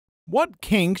What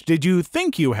kink did you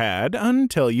think you had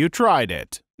until you tried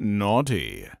it?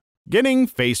 Naughty. Getting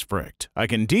face fricked. I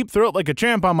can deep throat like a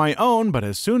champ on my own, but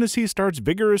as soon as he starts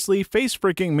vigorously face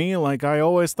fricking me like I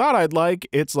always thought I'd like,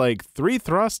 it's like 3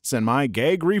 thrusts and my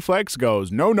gag reflex goes,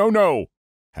 no, no, no.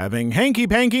 Having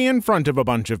hanky-panky in front of a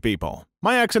bunch of people.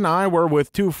 My ex and I were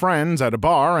with 2 friends at a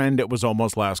bar and it was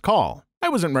almost last call. I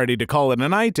wasn't ready to call it a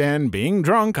night and, being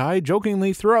drunk, I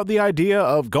jokingly threw out the idea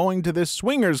of going to this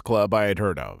swingers club I had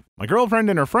heard of. My girlfriend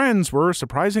and her friends were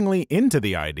surprisingly into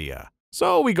the idea.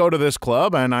 So we go to this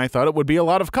club and I thought it would be a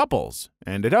lot of couples.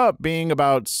 Ended up being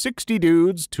about 60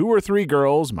 dudes, 2 or 3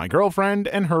 girls, my girlfriend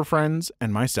and her friends,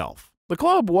 and myself. The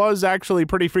club was actually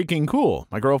pretty freaking cool.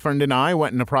 My girlfriend and I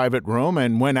went in a private room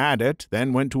and went at it,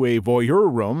 then went to a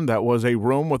voyeur room that was a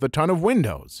room with a ton of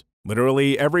windows.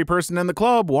 Literally every person in the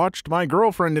club watched my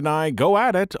girlfriend and I go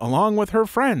at it along with her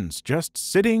friends, just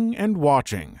sitting and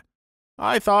watching.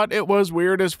 I thought it was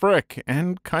weird as frick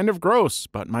and kind of gross,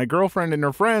 but my girlfriend and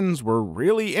her friends were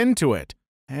really into it,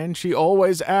 and she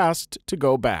always asked to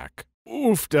go back.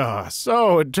 Oofda,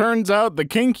 so it turns out the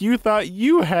kink you thought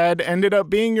you had ended up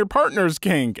being your partner's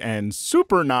kink, and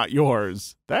super not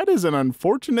yours. That is an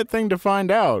unfortunate thing to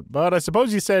find out, but I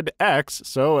suppose you said X,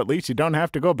 so at least you don't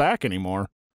have to go back anymore.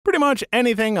 Pretty much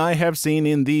anything I have seen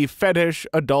in the fetish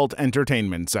adult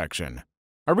entertainment section.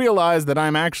 I realize that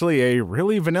I'm actually a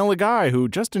really vanilla guy who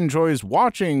just enjoys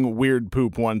watching weird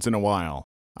poop once in a while.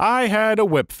 I had a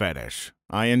whip fetish.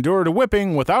 I endured a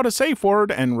whipping without a safe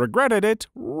word and regretted it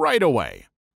right away.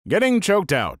 Getting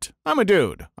choked out. I'm a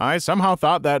dude. I somehow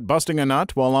thought that busting a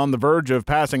nut while on the verge of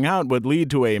passing out would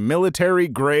lead to a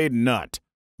military-grade nut.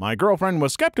 My girlfriend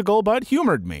was skeptical but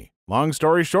humored me. Long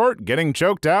story short, getting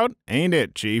choked out ain't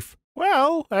it, chief.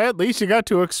 Well, at least you got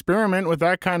to experiment with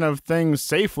that kind of thing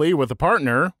safely with a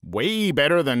partner. Way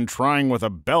better than trying with a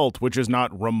belt, which is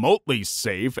not remotely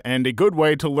safe, and a good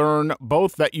way to learn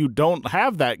both that you don't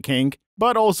have that kink,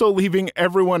 but also leaving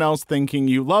everyone else thinking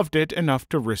you loved it enough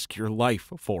to risk your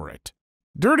life for it.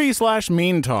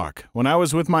 Dirty/mean talk. When I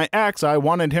was with my ex, I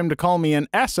wanted him to call me an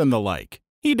S and the like.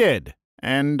 He did,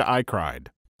 and I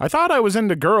cried. I thought I was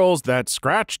into girls that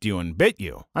scratched you and bit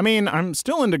you. I mean, I'm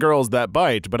still into girls that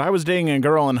bite, but I was dating a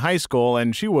girl in high school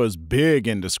and she was big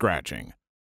into scratching.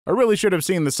 I really should have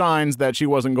seen the signs that she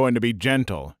wasn't going to be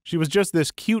gentle. She was just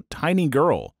this cute, tiny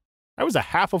girl. I was a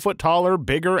half a foot taller,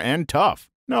 bigger, and tough.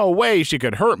 No way she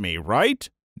could hurt me, right?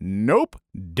 Nope.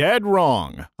 Dead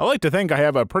wrong. I like to think I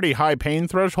have a pretty high pain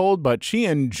threshold, but she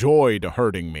enjoyed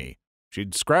hurting me.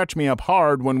 She'd scratch me up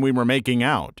hard when we were making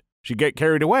out. She'd get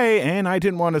carried away, and I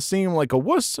didn't want to seem like a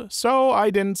wuss, so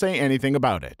I didn't say anything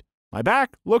about it. My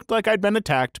back looked like I'd been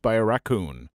attacked by a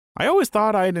raccoon. I always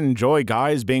thought I'd enjoy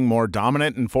guys being more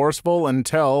dominant and forceful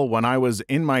until, when I was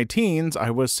in my teens,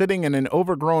 I was sitting in an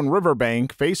overgrown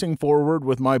riverbank facing forward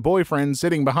with my boyfriend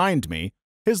sitting behind me,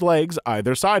 his legs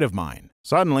either side of mine.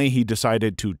 Suddenly, he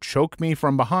decided to choke me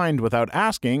from behind without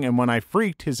asking, and when I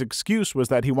freaked, his excuse was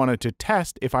that he wanted to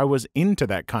test if I was into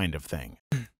that kind of thing.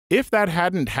 If that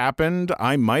hadn't happened,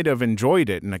 I might have enjoyed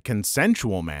it in a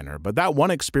consensual manner, but that one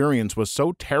experience was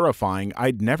so terrifying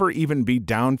I'd never even be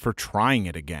down for trying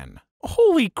it again.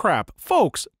 Holy crap,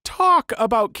 folks, talk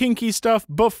about kinky stuff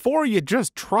before you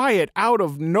just try it out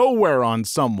of nowhere on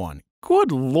someone.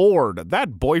 Good lord,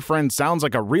 that boyfriend sounds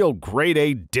like a real grade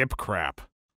A dip crap.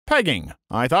 Pegging.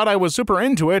 I thought I was super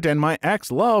into it, and my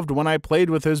ex loved when I played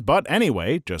with his butt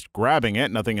anyway, just grabbing it,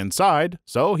 nothing inside,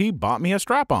 so he bought me a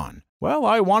strap-on. Well,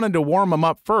 I wanted to warm him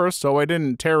up first so I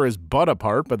didn't tear his butt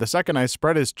apart, but the second I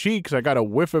spread his cheeks, I got a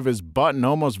whiff of his butt and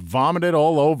almost vomited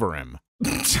all over him.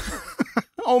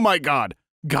 Oh my god.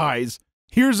 Guys,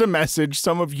 here's a message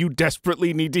some of you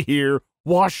desperately need to hear.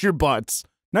 Wash your butts.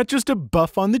 Not just a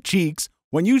buff on the cheeks.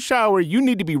 When you shower, you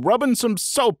need to be rubbing some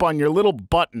soap on your little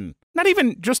button. Not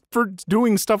even just for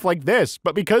doing stuff like this,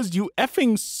 but because you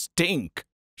effing stink.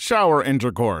 Shower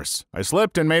intercourse. I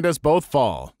slipped and made us both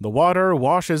fall. The water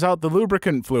washes out the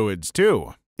lubricant fluids,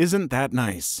 too. Isn't that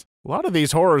nice? A lot of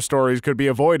these horror stories could be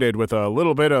avoided with a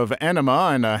little bit of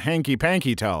enema and a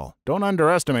hanky-panky towel. Don't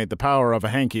underestimate the power of a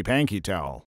hanky-panky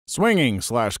towel.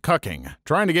 Swinging/cucking.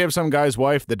 Trying to give some guy's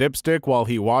wife the dipstick while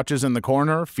he watches in the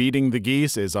corner, feeding the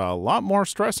geese, is a lot more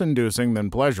stress-inducing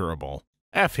than pleasurable.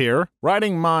 F here.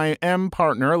 Riding my M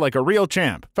partner like a real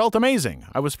champ. Felt amazing.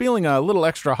 I was feeling a little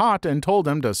extra hot and told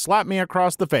him to slap me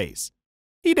across the face.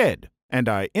 He did, and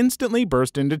I instantly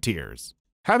burst into tears.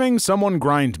 Having someone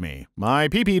grind me. My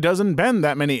pee-pee doesn't bend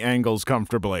that many angles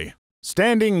comfortably.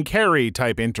 Standing carry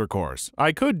type intercourse.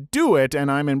 I could do it and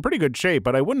I'm in pretty good shape,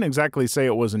 but I wouldn't exactly say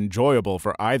it was enjoyable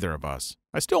for either of us.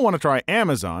 I still want to try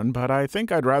Amazon, but I think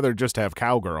I'd rather just have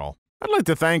cowgirl. I'd like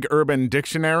to thank Urban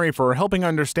Dictionary for helping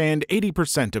understand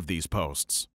 80% of these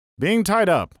posts. Being tied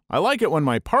up. I like it when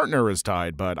my partner is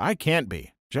tied, but I can't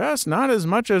be. Just not as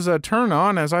much as a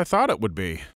turn-on as I thought it would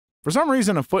be. For some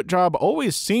reason, a foot job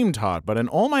always seemed hot, but in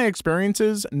all my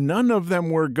experiences, none of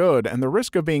them were good, and the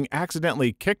risk of being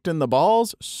accidentally kicked in the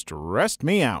balls stressed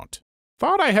me out.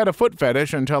 Thought I had a foot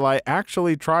fetish until I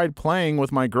actually tried playing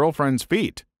with my girlfriend's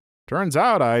feet. Turns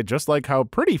out I just like how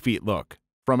pretty feet look,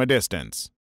 from a distance.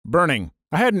 Burning.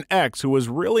 I had an ex who was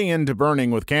really into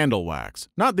burning with candle wax.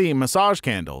 Not the massage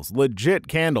candles, legit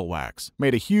candle wax.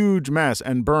 Made a huge mess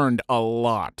and burned a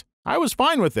lot. I was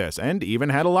fine with this and even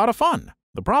had a lot of fun.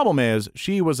 The problem is,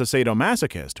 she was a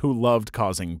sadomasochist who loved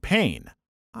causing pain.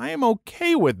 I am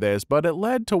okay with this, but it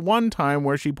led to one time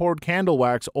where she poured candle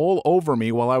wax all over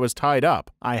me while I was tied up.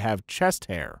 I have chest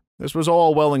hair. This was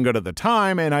all well and good at the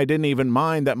time, and I didn't even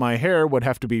mind that my hair would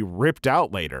have to be ripped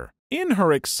out later. In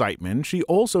her excitement, she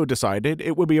also decided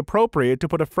it would be appropriate to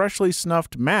put a freshly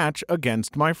snuffed match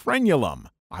against my frenulum.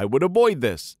 I would avoid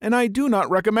this, and I do not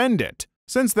recommend it.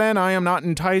 Since then, I am not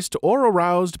enticed or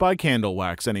aroused by candle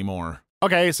wax anymore.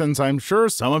 Okay, since I'm sure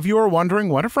some of you are wondering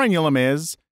what a frenulum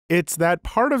is, it's that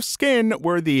part of skin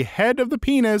where the head of the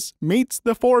penis meets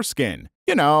the foreskin.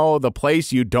 You know, the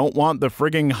place you don't want the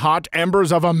frigging hot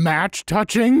embers of a match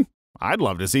touching? I'd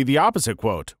love to see the opposite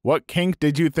quote. What kink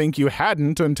did you think you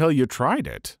hadn't until you tried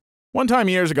it? One time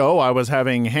years ago, I was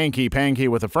having hanky-panky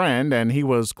with a friend, and he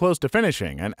was close to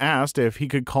finishing and asked if he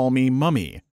could call me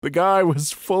mummy. The guy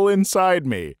was full inside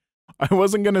me. I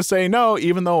wasn't going to say no,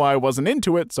 even though I wasn't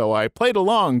into it, so I played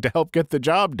along to help get the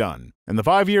job done. In the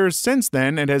 5 years since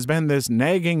then, it has been this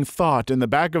nagging thought in the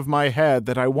back of my head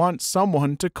that I want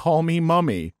someone to call me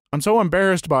mummy. I'm so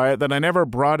embarrassed by it that I never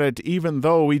brought it, even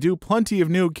though we do plenty of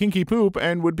new kinky poop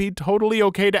and would be totally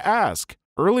okay to ask.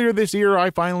 Earlier this year, I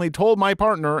finally told my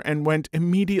partner and went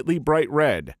immediately bright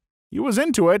red. He was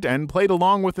into it and played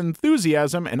along with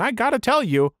enthusiasm, and I gotta tell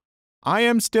you, I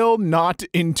am still not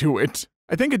into it.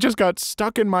 I think it just got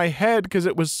stuck in my head because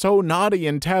it was so naughty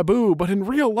and taboo, but in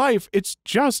real life, it's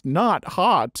just not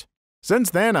hot.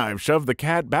 Since then, I've shoved the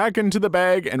cat back into the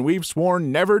bag and we've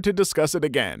sworn never to discuss it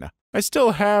again. I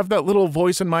still have that little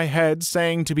voice in my head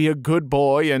saying to be a good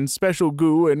boy and special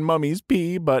goo in mummy's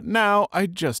pee, but now I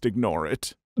just ignore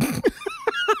it.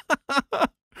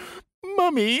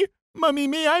 Mummy,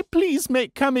 may I please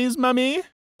make cummies, mummy?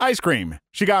 Ice cream.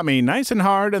 She got me nice and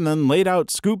hard and then laid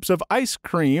out scoops of ice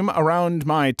cream around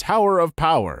my tower of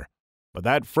power. But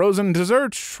that frozen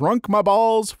dessert shrunk my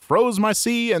balls, froze my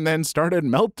C, and then started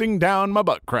melting down my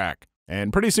butt crack.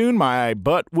 And pretty soon my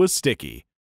butt was sticky.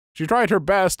 She tried her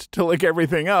best to lick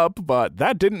everything up, but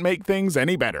that didn't make things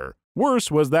any better. Worse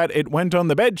was that it went on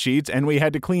the bed sheets and we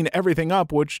had to clean everything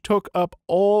up, which took up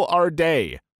all our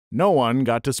day. No one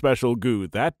got to special goo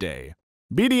that day.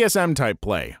 BDSM type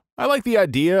play. I like the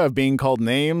idea of being called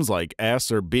names like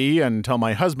S or B until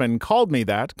my husband called me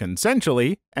that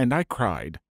consensually, and I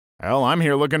cried. Hell, I'm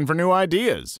here looking for new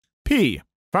ideas. P.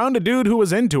 Found a dude who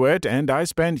was into it, and I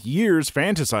spent years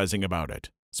fantasizing about it.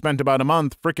 Spent about a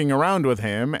month fricking around with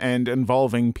him and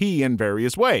involving P in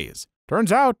various ways.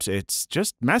 Turns out, it's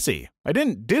just messy. I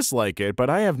didn't dislike it, but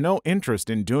I have no interest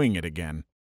in doing it again.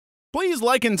 Please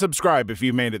like and subscribe if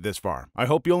you've made it this far. I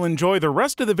hope you'll enjoy the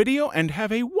rest of the video and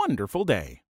have a wonderful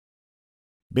day.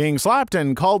 Being slapped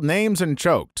and called names and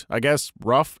choked. I guess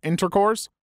rough intercourse?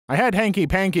 I had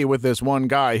hanky-panky with this one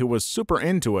guy who was super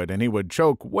into it, and he would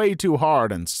choke way too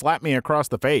hard and slap me across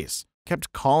the face.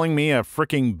 Kept calling me a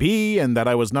fricking B and that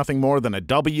I was nothing more than a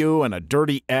W and a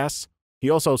dirty S. He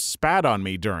also spat on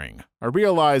me during. I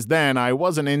realized then I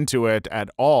wasn't into it at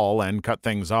all and cut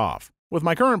things off. With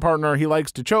my current partner, he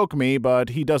likes to choke me, but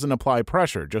he doesn't apply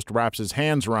pressure, just wraps his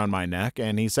hands around my neck,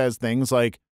 and he says things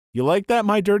like, "You like that,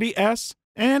 my dirty S?"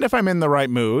 And if I'm in the right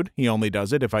mood, he only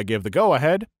does it if I give the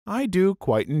go-ahead, I do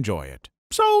quite enjoy it.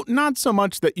 So, not so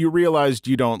much that you realized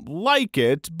you don't like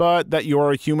it, but that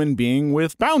you're a human being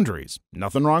with boundaries.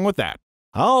 Nothing wrong with that.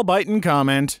 I'll bite and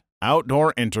comment.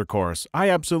 Outdoor intercourse. I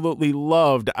absolutely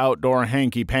loved outdoor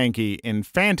hanky-panky in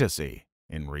fantasy.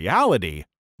 In reality,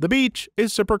 the beach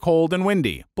is super cold and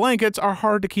windy. Blankets are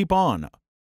hard to keep on.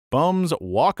 Bums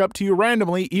walk up to you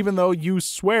randomly even though you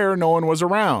swear no one was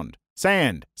around.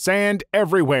 Sand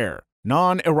everywhere.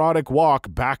 Non-erotic walk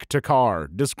back to car.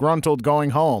 Disgruntled going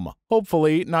home.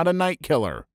 Hopefully not a night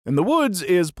killer. In the woods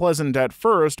is pleasant at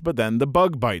first, but then the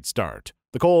bug bites start.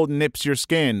 The cold nips your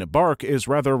skin. Bark is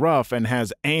rather rough and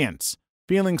has ants.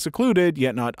 Feeling secluded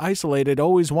yet not isolated,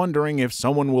 always wondering if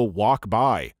someone will walk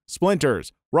by.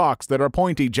 Splinters. Rocks that are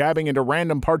pointy jabbing into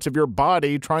random parts of your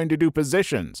body trying to do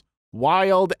positions.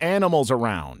 Wild animals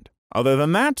around. Other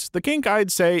than that, the kink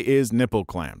I'd say is nipple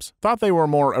clamps. Thought they were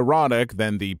more erotic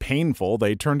than the painful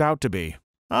they turned out to be.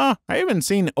 I haven't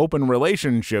seen open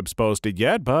relationships posted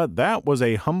yet, but that was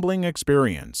a humbling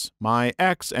experience. My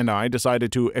ex and I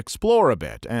decided to explore a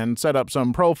bit and set up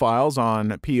some profiles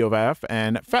on POF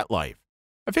and FetLife.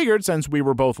 I figured since we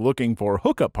were both looking for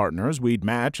hookup partners, we'd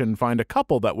match and find a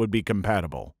couple that would be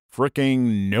compatible.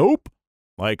 Fricking nope!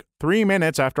 Like 3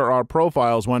 minutes after our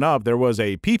profiles went up, there was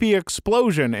a pee-pee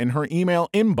explosion in her email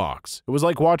inbox. It was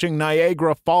like watching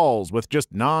Niagara Falls with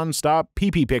just non-stop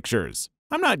pee-pee pictures.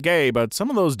 I'm not gay, but some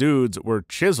of those dudes were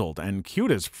chiseled and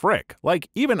cute as frick. Like,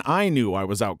 even I knew I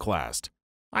was outclassed.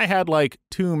 I had like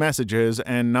 2 messages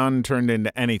and none turned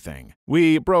into anything.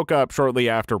 We broke up shortly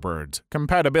afterwards,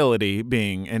 compatibility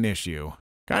being an issue.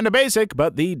 Kinda basic,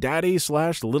 but the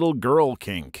daddy/little girl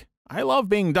kink. I love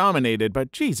being dominated,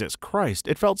 but Jesus Christ,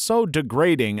 it felt so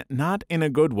degrading, not in a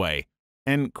good way.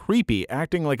 And creepy,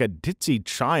 acting like a ditzy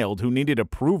child who needed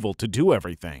approval to do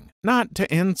everything. Not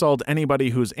to insult anybody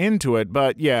who's into it,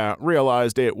 but yeah,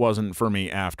 realized it wasn't for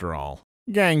me after all.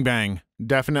 Gangbang.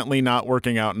 Definitely not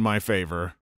working out in my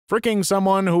favor. Fricking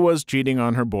someone who was cheating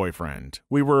on her boyfriend.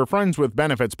 We were friends with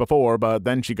benefits before, but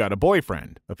then she got a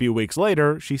boyfriend. A few weeks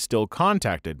later, she still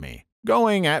contacted me.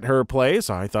 Going at her place,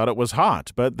 I thought it was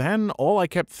hot, but then all I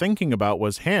kept thinking about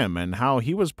was him and how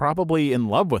he was probably in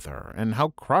love with her and how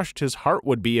crushed his heart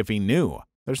would be if he knew.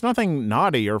 There's nothing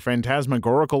naughty or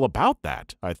phantasmagorical about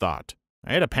that, I thought.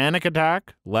 I had a panic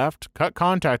attack, left, cut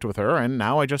contact with her, and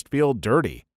now I just feel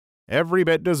dirty. Every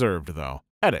bit deserved, though.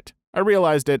 Edit. I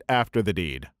realized it after the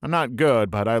deed. I'm not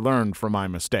good, but I learned from my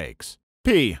mistakes.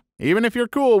 P. Even if you're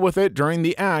cool with it during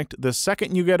the act, the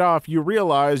second you get off, you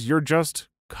realize you're just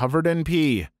covered in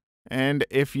pee. And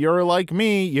if you're like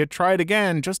me, you try it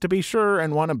again just to be sure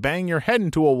and want to bang your head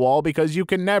into a wall because you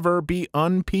can never be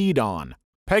unpeed on.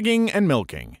 Pegging and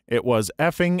milking. It was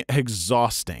effing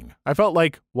exhausting. I felt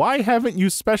like, why haven't you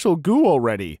special goo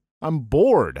already? I'm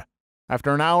bored.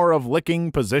 After an hour of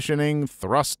licking, positioning,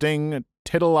 thrusting,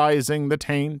 titillizing the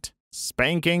taint,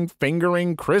 spanking,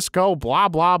 fingering, Crisco, blah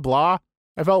blah blah,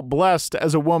 I felt blessed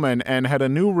as a woman and had a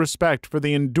new respect for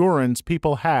the endurance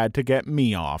people had to get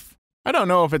me off. I don't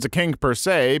know if it's a kink per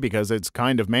se, because it's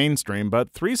kind of mainstream,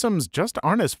 but threesomes just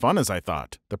aren't as fun as I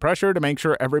thought. The pressure to make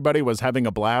sure everybody was having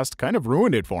a blast kind of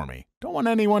ruined it for me. Don't want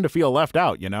anyone to feel left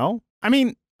out, you know? I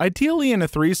mean, ideally in a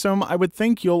threesome, I would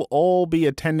think you'll all be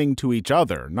attending to each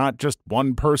other, not just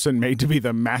one person made to be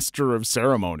the master of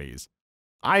ceremonies.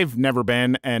 I've never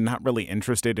been and not really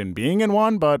interested in being in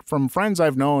one, but from friends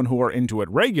I've known who are into it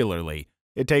regularly,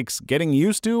 it takes getting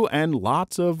used to and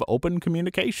lots of open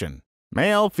communication.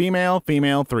 Male, female,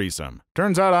 female threesome.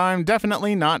 Turns out I'm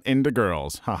definitely not into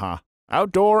girls, haha.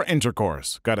 Outdoor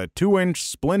intercourse. Got a 2-inch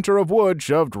splinter of wood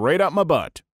shoved right up my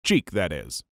butt. Cheek, that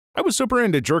is. I was super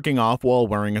into jerking off while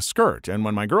wearing a skirt, and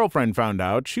when my girlfriend found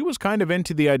out, she was kind of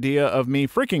into the idea of me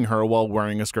freaking her while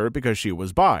wearing a skirt because she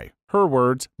was bi. Her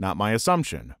words, not my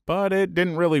assumption, but it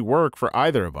didn't really work for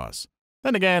either of us.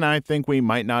 Then again, I think we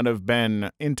might not have been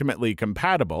intimately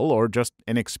compatible or just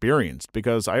inexperienced,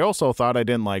 because I also thought I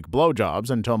didn't like blowjobs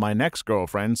until my next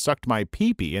girlfriend sucked my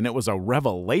pee-pee and it was a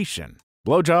revelation.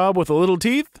 Blowjob with a little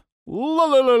teeth?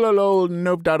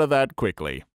 Noped out of that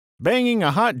quickly. Banging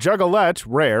a hot juggalette,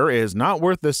 rare, is not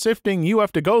worth the sifting you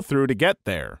have to go through to get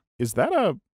there. Is that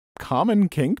a common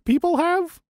kink people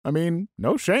have? I mean,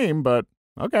 no shame, but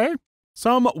okay.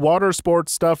 Some water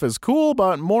sports stuff is cool,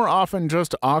 but more often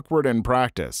just awkward in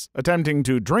practice. Attempting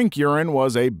to drink urine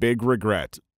was a big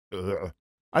regret. Ugh.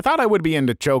 I thought I would be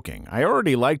into choking. I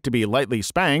already like to be lightly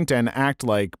spanked and act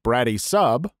like bratty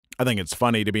sub. I think it's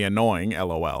funny to be annoying,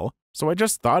 lol. So I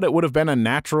just thought it would have been a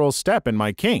natural step in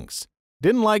my kinks.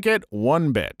 Didn't like it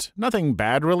one bit. Nothing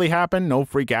bad really happened, no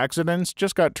freak accidents,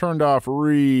 just got turned off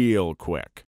real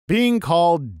quick. Being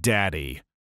called daddy.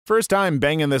 First time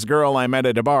banging this girl I met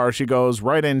at a bar, she goes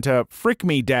right into "frick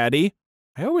me, daddy."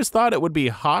 I always thought it would be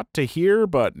hot to hear,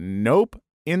 but nope,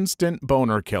 instant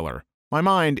boner killer. My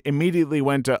mind immediately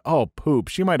went to, oh poop,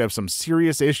 she might have some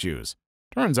serious issues.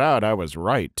 Turns out I was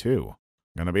right too.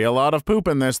 Gonna be a lot of poop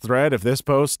in this thread if this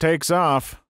post takes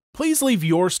off. Please leave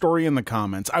your story in the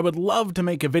comments. I would love to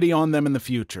make a video on them in the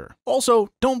future. Also,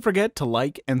 don't forget to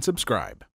like and subscribe.